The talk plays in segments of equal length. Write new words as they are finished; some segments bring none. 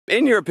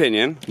In your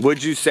opinion,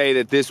 would you say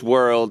that this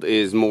world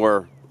is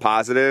more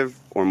positive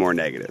or more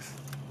negative?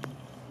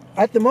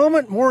 At the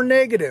moment, more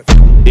negative.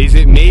 Is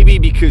it maybe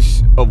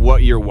because of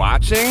what you're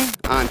watching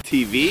on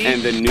TV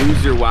and the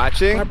news you're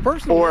watching?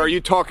 Or are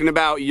you talking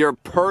about your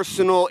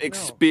personal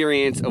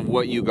experience of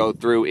what you go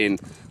through in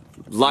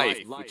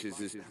life? Which is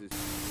this.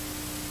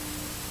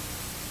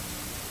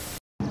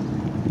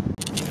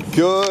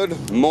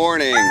 Good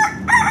morning.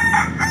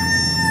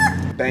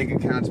 Bank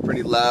account's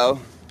pretty low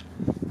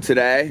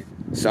today,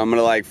 so I'm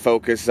gonna like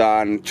focus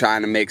on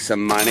trying to make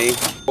some money.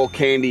 Old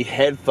candy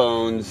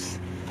headphones.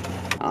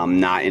 I'm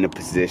not in a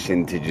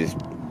position to just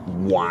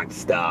want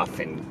stuff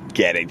and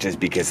get it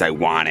just because I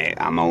want it.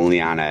 I'm only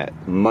on a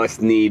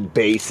must-need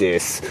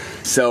basis.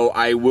 So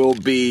I will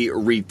be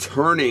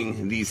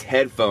returning these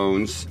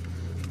headphones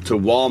to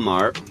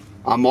Walmart.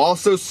 I'm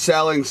also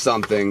selling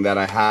something that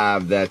I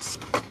have that's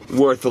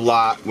worth a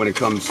lot when it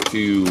comes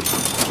to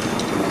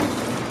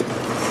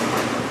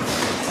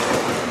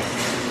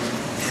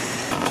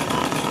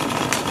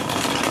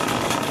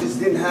just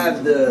didn't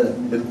have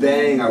the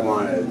bang I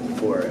wanted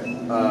for it.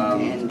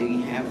 And do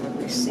you have a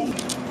receipt?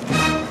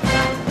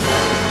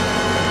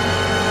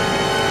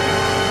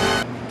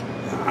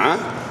 Huh?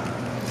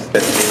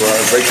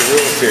 Break the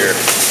rules here.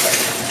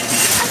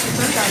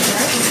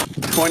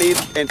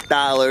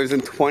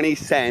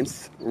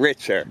 $20.20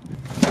 richer.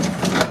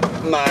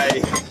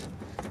 My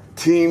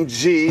Team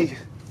G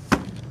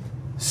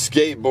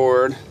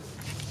skateboard,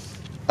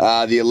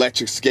 the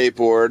electric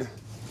skateboard,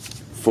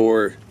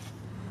 for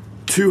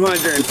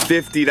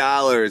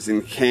 $250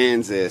 in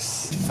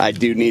Kansas. I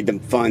do need them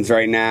funds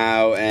right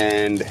now,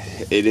 and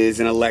it is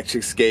an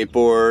electric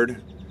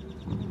skateboard.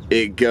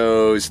 It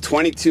goes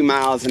 22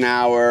 miles an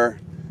hour.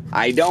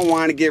 I don't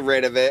want to get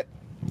rid of it.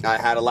 I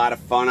had a lot of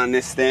fun on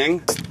this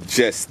thing.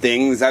 Just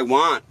things I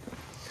want.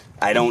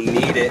 I don't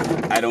need it.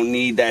 I don't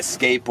need that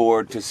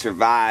skateboard to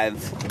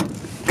survive.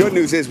 Good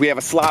news is we have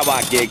a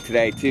SLAWAA gig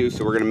today too,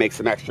 so we're gonna make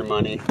some extra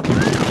money.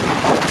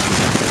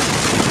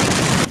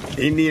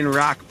 Indian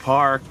Rock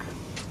Park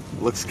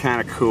looks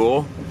kind of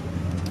cool.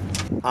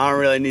 I don't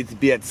really need to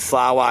be at the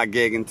SLAWAA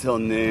gig until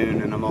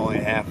noon, and I'm only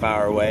a half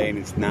hour away, and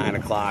it's 9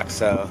 o'clock,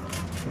 so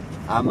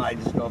I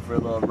might just go for a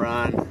little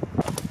run.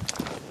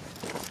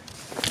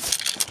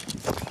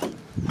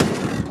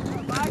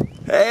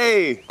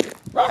 Hey,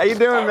 how you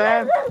doing,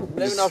 man?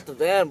 Living off the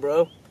van,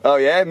 bro. Oh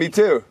yeah, me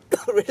too.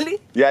 Really?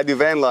 Yeah, I do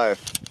van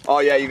life. Oh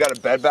yeah, you got a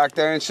bed back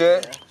there and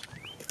shit? Yeah.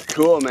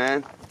 Cool,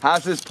 man.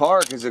 How's this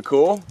park? Is it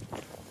cool?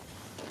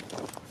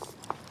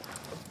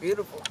 It's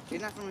beautiful. You're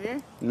not from here?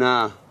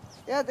 Nah.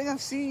 Yeah, I think I've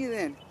seen you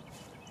then.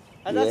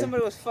 I thought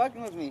somebody was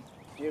fucking with me.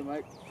 Here,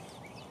 Mike.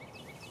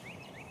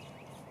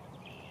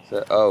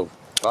 So, oh,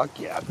 fuck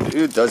yeah,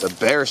 dude. Does a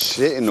bear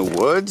shit in the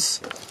woods?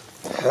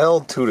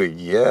 Hell to the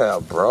yeah,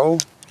 bro.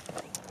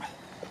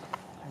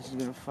 I'm just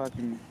gonna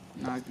fucking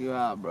knock you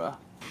out, bro.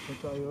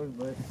 That's all yours,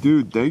 bud.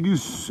 Dude, thank you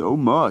so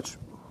much.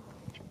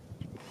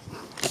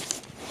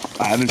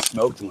 I haven't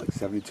smoked in like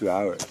 72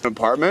 hours. An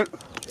apartment?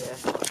 Yeah.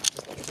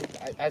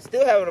 I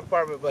still have an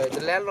apartment, but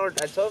the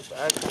landlord, I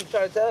keep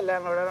trying to tell the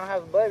landlord I don't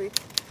have a buddy.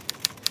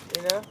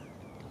 You know?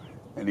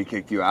 And he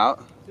kicked you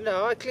out?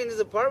 No, I cleaned his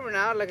apartment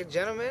out like a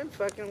gentleman,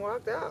 fucking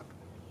walked out.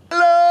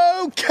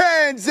 Hello,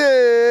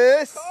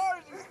 Kansas!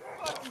 Cars just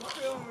fucking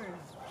kill me.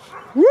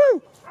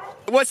 Woo!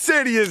 What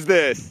city is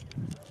this?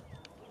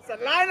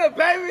 Salina,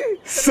 baby!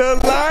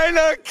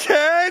 Salina,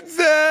 Kansas!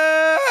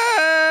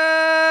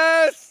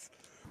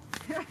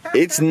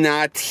 It's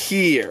not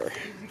here.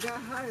 You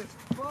got high as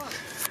fuck.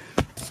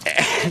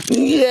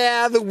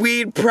 Yeah, the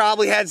weed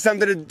probably had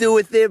something to do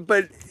with it,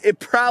 but it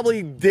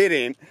probably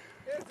didn't.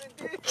 Yes, it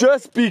did.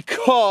 Just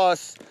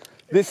because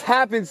this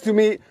happens to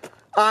me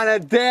on a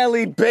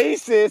daily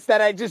basis, that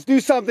I just do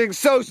something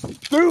so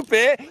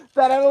stupid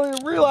that I don't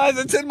even realize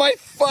it's in my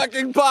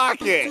fucking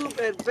pocket.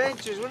 Stupid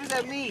adventures, what does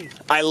that mean?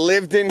 I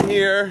lived in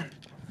here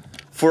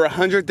for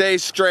 100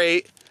 days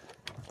straight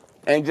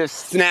and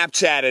just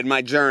Snapchatted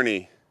my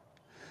journey.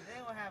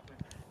 Then what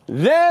happened?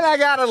 Then I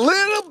got a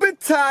little bit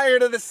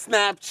tired of the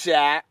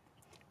Snapchat,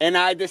 and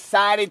I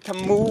decided to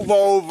move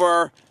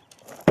over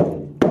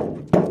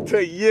to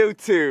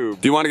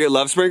YouTube. Do you want to get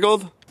love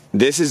sprinkled?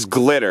 This is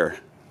glitter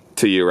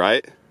to you,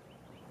 right?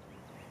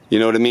 You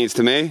know what it means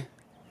to me?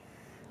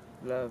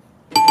 Love.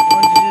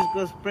 Why don't you just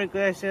go sprinkle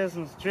that shit on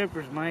some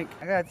strippers, Mike?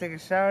 I gotta take a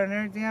shower and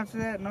everything after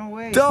that? No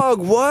way. Dog,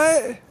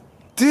 what?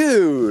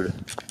 Dude.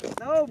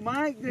 No,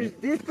 Mike, there's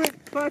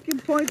different fucking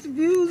points of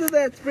views of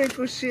that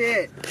sprinkle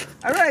shit.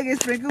 I'd rather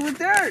get sprinkled with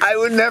dirt. I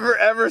would never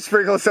ever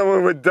sprinkle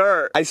someone with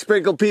dirt. I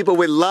sprinkle people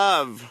with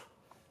love.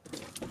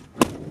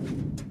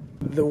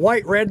 The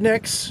white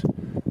rednecks,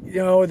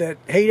 you know, that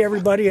hate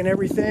everybody and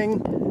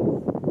everything,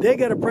 they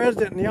got a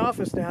president in the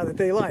office now that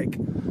they like.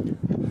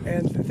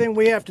 And the thing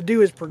we have to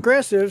do as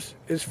progressives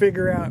is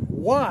figure out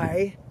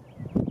why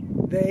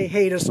they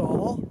hate us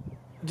all.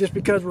 Just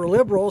because we're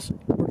liberals,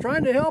 we're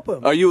trying to help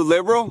them. Are you a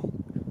liberal?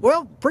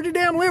 Well, pretty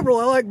damn liberal.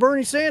 I like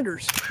Bernie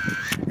Sanders.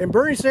 And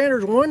Bernie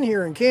Sanders won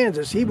here in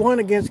Kansas. He won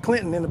against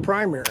Clinton in the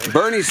primary.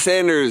 Bernie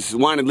Sanders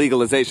wanted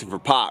legalization for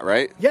pot,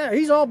 right? Yeah,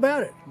 he's all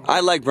about it. I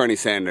like Bernie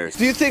Sanders.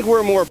 Do you think we're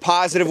a more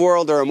positive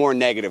world or a more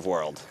negative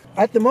world?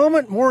 At the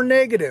moment, more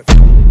negative.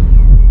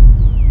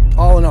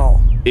 All in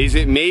all. Is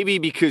it maybe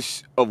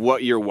because of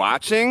what you're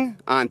watching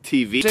on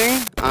TV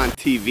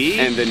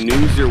and the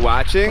news you're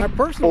watching?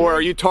 Or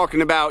are you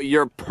talking about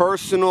your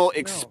personal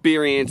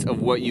experience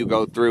of what you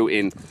go through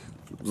in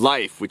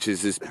life, which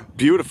is this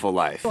beautiful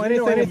life? Do you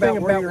know anything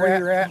about where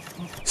you're at?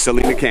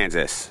 Salina,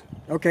 Kansas.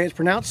 Okay, it's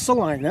pronounced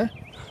Salina.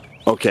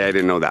 Okay, I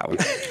didn't know that one.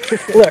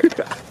 Look,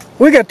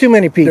 we got too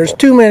many people. There's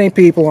too many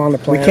people on the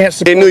planet. We can't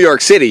support. In New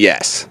York City,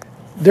 yes.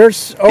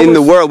 There's in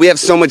the world, we have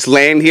so much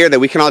land here that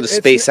we can all just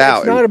space out.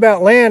 It's not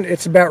about land,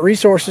 it's about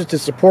resources to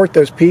support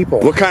those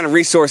people. What kind of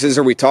resources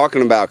are we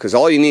talking about? Because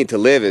all you need to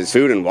live is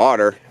food and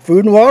water.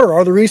 Food and water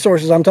are the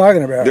resources I'm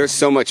talking about. There's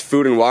so much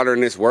food and water in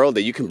this world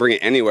that you can bring it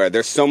anywhere.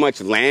 There's so much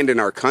land in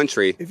our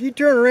country. If you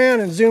turn around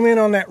and zoom in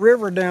on that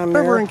river down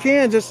there, river in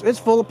Kansas, it's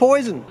full of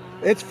poison.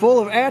 It's full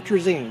of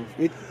atrazine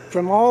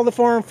from all the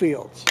farm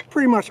fields.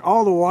 Pretty much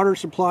all the water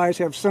supplies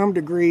have some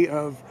degree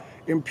of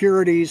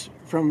impurities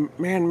from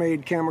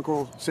man-made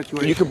chemical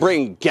situations. You could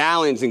bring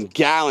gallons and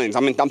gallons,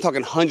 I mean, I'm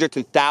talking hundreds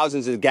and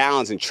thousands of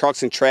gallons in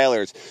trucks and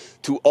trailers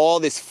to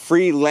all this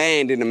free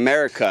land in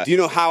America. Do you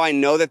know how I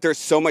know that there's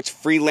so much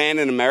free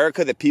land in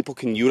America that people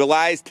can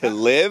utilize to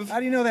live? How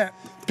do you know that?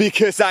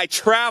 Because I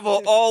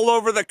travel all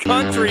over the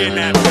country in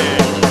that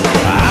thing.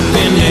 I've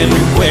been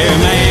everywhere,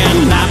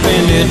 man. I've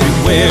been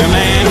everywhere,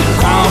 man.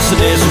 Across the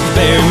desert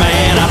bare,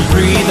 man. I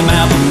breathe the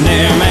mountain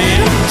air,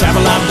 man.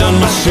 Travel, I've done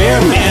my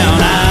share,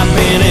 man. I've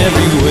been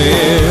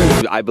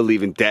everywhere. I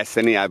believe in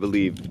destiny. I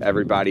believe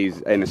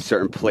everybody's in a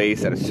certain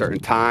place at a certain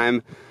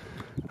time.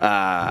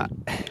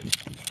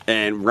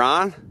 And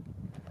Ron,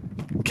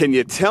 can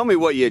you tell me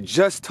what you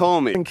just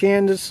told me? In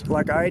Kansas,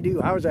 like I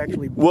do, I was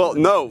actually... Well,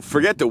 no,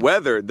 forget the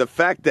weather. The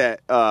fact that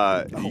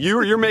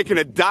you're making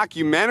a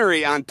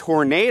documentary on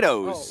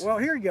tornadoes. Oh, well,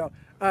 here you go.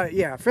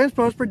 Yeah, Fence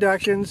Post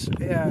Productions.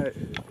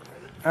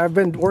 I've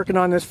been working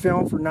on this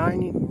film for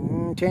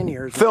 10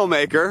 years.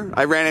 Filmmaker.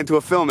 I ran into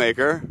a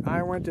filmmaker.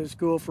 I went to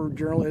school for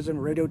journalism,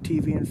 radio,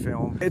 TV, and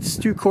film. It's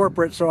too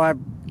corporate, so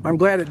I'm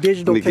glad that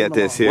digital came along. Let me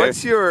get this here.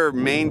 What's your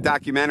main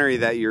documentary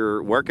that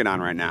you're working on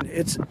right now?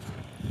 It's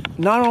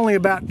not only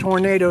about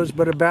tornadoes,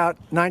 but about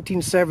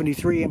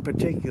 1973 in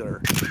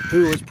particular.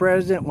 Who was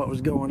president, what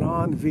was going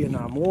on, the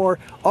Vietnam War,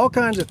 all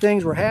kinds of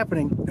things were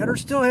happening that are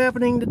still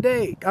happening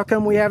today. How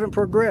come we haven't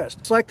progressed?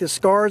 It's like the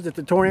scars that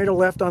the tornado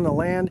left on the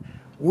land.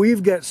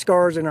 We've got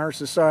scars in our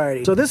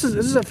society. So this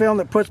is a film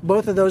that puts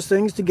both of those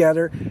things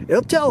together.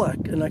 It'll tell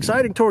an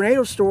exciting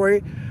tornado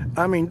story.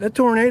 I mean, the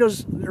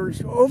tornadoes,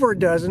 there's over a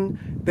dozen.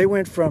 They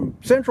went from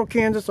central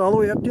Kansas all the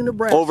way up to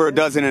Nebraska. Over a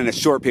dozen in a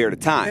short period of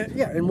time.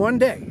 Yeah, in one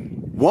day.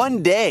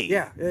 One day?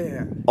 Yeah.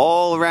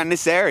 All around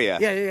this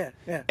area?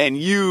 Yeah. And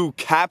you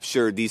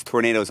captured these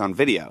tornadoes on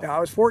video? I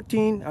was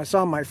 14. I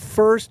saw my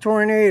first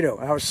tornado.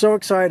 I was so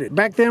excited.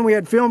 Back then we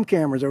had film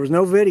cameras. There was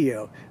no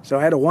video. So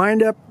I had a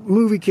wind-up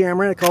movie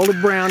camera called a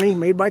Brownie,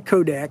 made by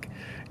Kodak.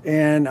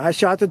 And I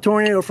shot the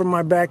tornado from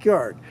my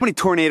backyard. How many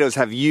tornadoes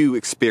have you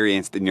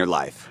experienced in your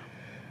life?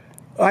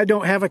 I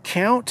don't have a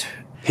count.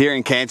 Here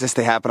in Kansas,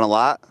 they happen a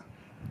lot?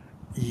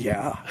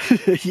 Yeah.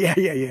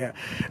 Yeah.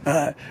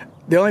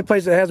 The only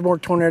place that has more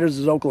tornadoes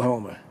is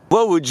Oklahoma.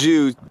 What would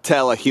you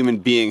tell a human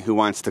being who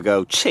wants to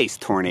go chase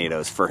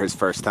tornadoes for his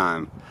first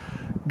time?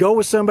 Go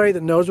with somebody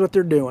that knows what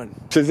they're doing.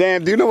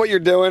 Shazam, do you know what you're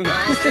doing? We're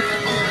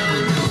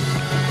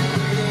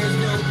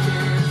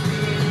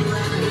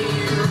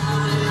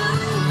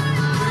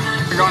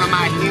going to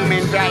my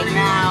humans right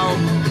now.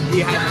 He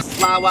has a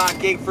SLAWAA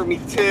gig for me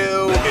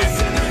too.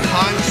 It's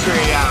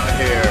country out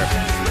here.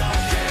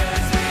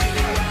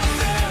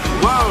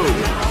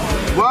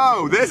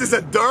 Whoa, this is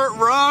a dirt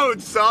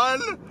road,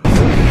 son.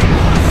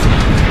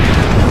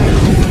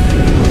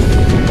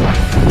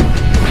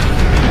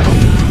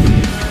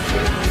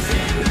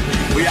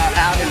 We are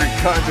out in the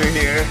country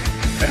here,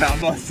 and I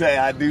must say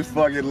I do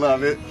fucking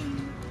love it.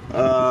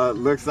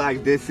 Looks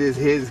like this is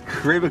his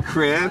crib.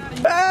 Hey!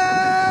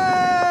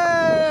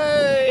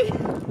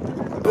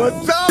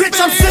 What's up,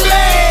 Bitch, I'm silly.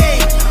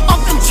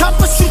 Off them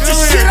choppers, shoot your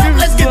shit up.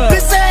 Let's get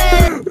busy.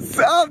 What's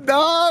up,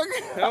 dog?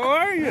 How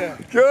are you?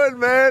 Good,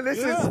 man. This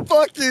is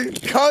fucking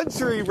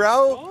country,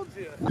 bro.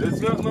 It's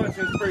not much.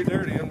 It's pretty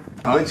dirty.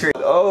 Country.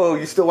 Oh,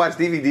 you still watch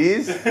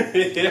DVDs?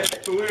 Yeah,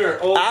 we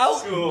are old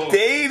school.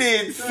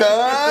 Outdated,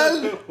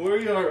 son.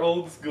 We are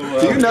old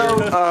school. Do you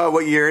know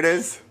what year it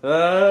is?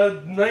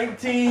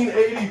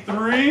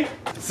 1983.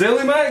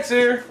 Silly Mike's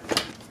here.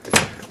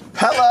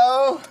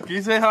 Hello. Can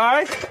you say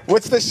hi?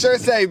 What's the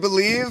shirt say?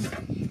 Believe?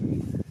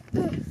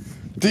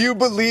 Do you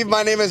believe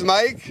my name is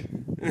Mike?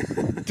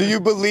 Do you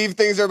believe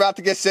things are about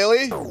to get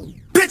silly?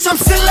 Bitch, I'm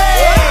silly.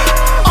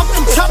 Off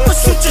them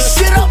choppers, shoot your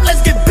shit up.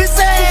 Let's get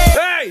busy.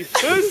 Hey,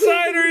 whose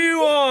side are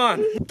you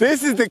on?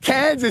 This is the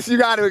Kansas you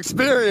got to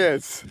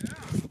experience.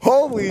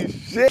 Holy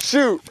shit.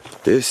 Shoot.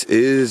 This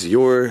is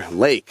your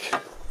lake.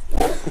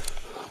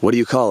 What do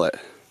you call it?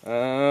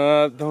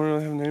 Don't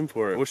really have a name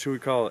for it. What should we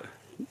call it?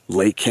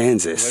 Lake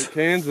Kansas. Lake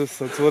Kansas,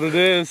 that's what it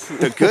is.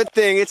 The good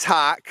thing it's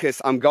hot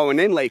because I'm going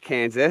in Lake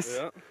Kansas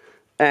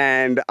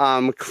and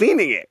I'm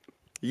cleaning it.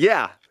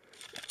 Yeah.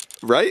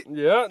 Right?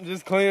 Yeah,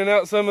 just cleaning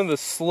out some of the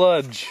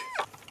sludge.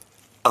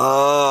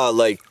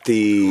 Like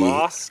the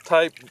Moss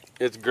type,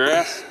 it's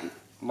grass,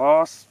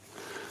 moss.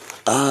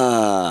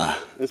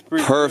 It's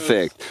pretty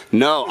perfect. gross.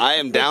 No, I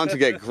am down to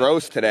get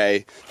gross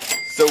today.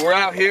 So we're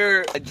out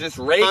here just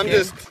raking. I'm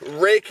just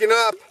raking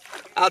up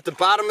out the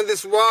bottom of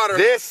this water.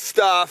 This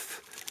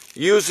stuff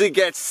usually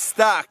gets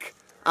stuck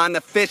on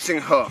the fishing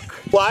hook.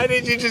 Why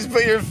did you just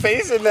put your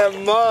face in that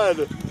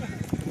mud?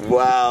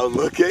 Wow,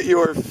 look at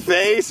your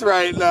face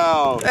right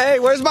now. Hey,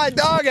 where's my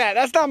dog at?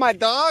 That's not my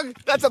dog.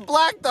 That's a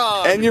black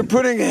dog. And you're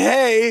putting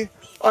hay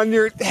on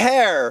your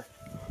hair.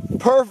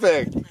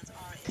 Perfect.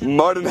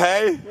 Mud and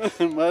hay?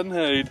 Mud and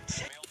hay.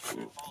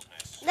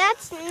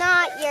 That's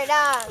not your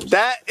dog.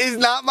 That is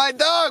not my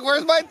dog.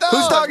 Where's my dog?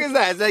 Whose dog is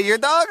that? Is that your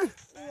dog?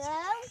 No.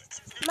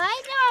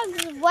 My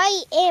dog's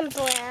white and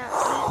brown.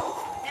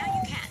 Now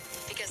you can,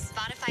 because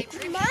Spotify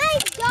Premium. My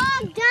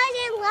dog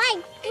doesn't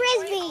like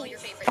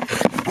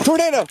frisbees.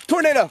 Tornado!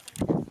 Tornado!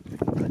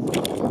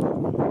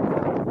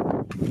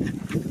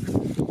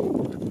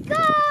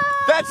 Go!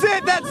 That's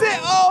it! That's it!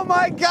 Oh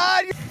my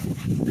God!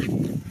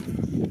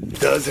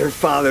 Does her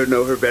father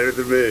know her better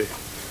than me?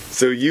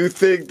 So you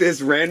think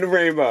this random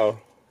rainbow?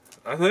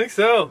 I think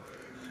so.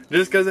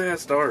 Just because it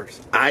has stars.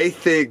 I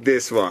think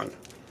this one.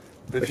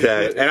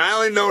 Okay, and I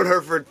only known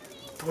her for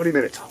 20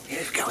 minutes. Oh,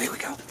 here we go, here we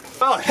go.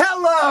 Oh,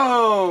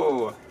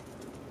 hello!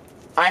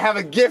 I have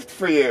a gift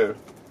for you.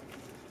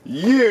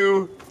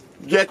 You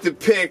get to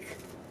pick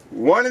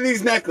one of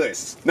these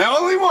necklaces. Now,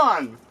 only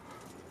one.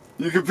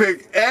 You can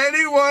pick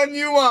any one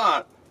you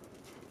want.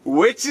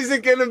 Which is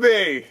it gonna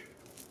be?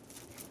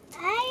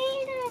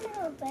 I don't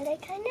know, but I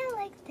kind of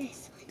like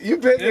this one. You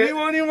pick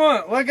Anyone you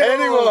want. Look at all of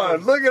anyone.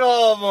 them. Look at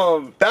all of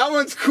them. That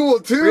one's cool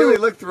too. Really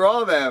look through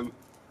all of them.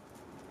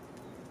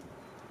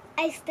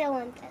 I still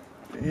want this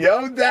one.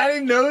 Yo, Daddy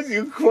knows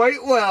you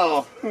quite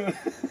well.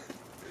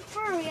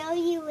 For real,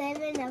 you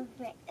live in a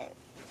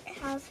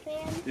house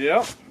van?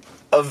 Yep.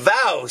 A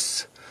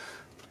vouse.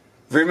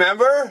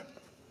 Remember?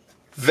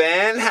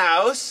 Van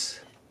house.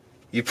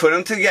 You put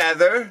them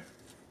together.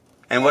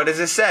 And what does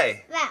it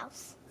say?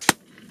 Mouse.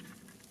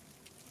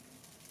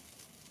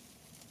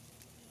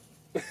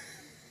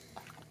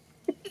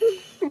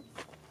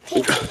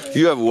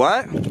 You have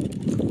what?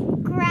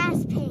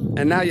 Grass paint.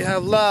 And now you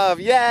have love.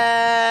 Yay!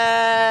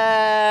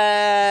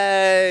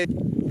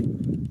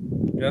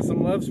 Got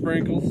some love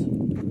sprinkles.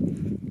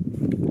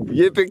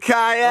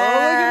 Yippee-ki-yay!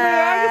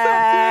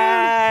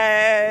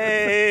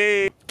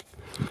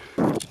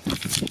 Oh, look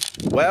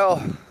at me,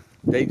 Well,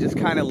 they just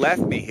kind of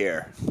left me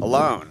here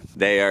alone.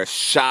 They are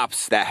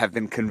shops that have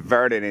been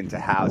converted into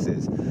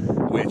houses,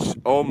 which,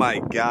 oh my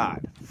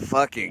God,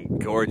 fucking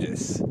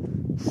gorgeous.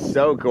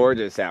 So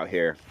gorgeous out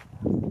here.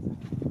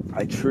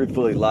 I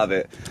truthfully love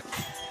it.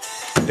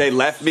 They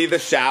left me the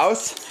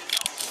shouse,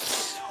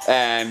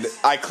 and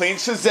I cleaned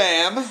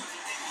Shazam.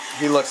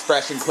 He looks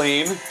fresh and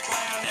clean.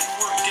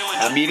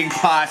 I'm eating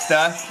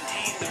pasta,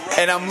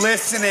 and I'm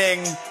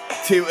listening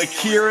to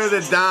Akira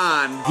the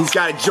Don. He's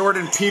got a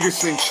Jordan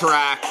Peterson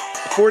track,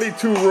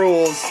 42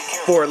 Rules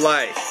for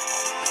Life.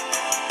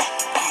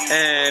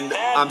 And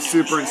I'm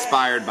super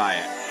inspired by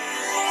it.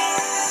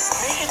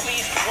 Make at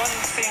least one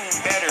thing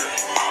better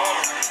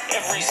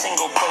every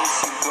single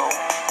place you go.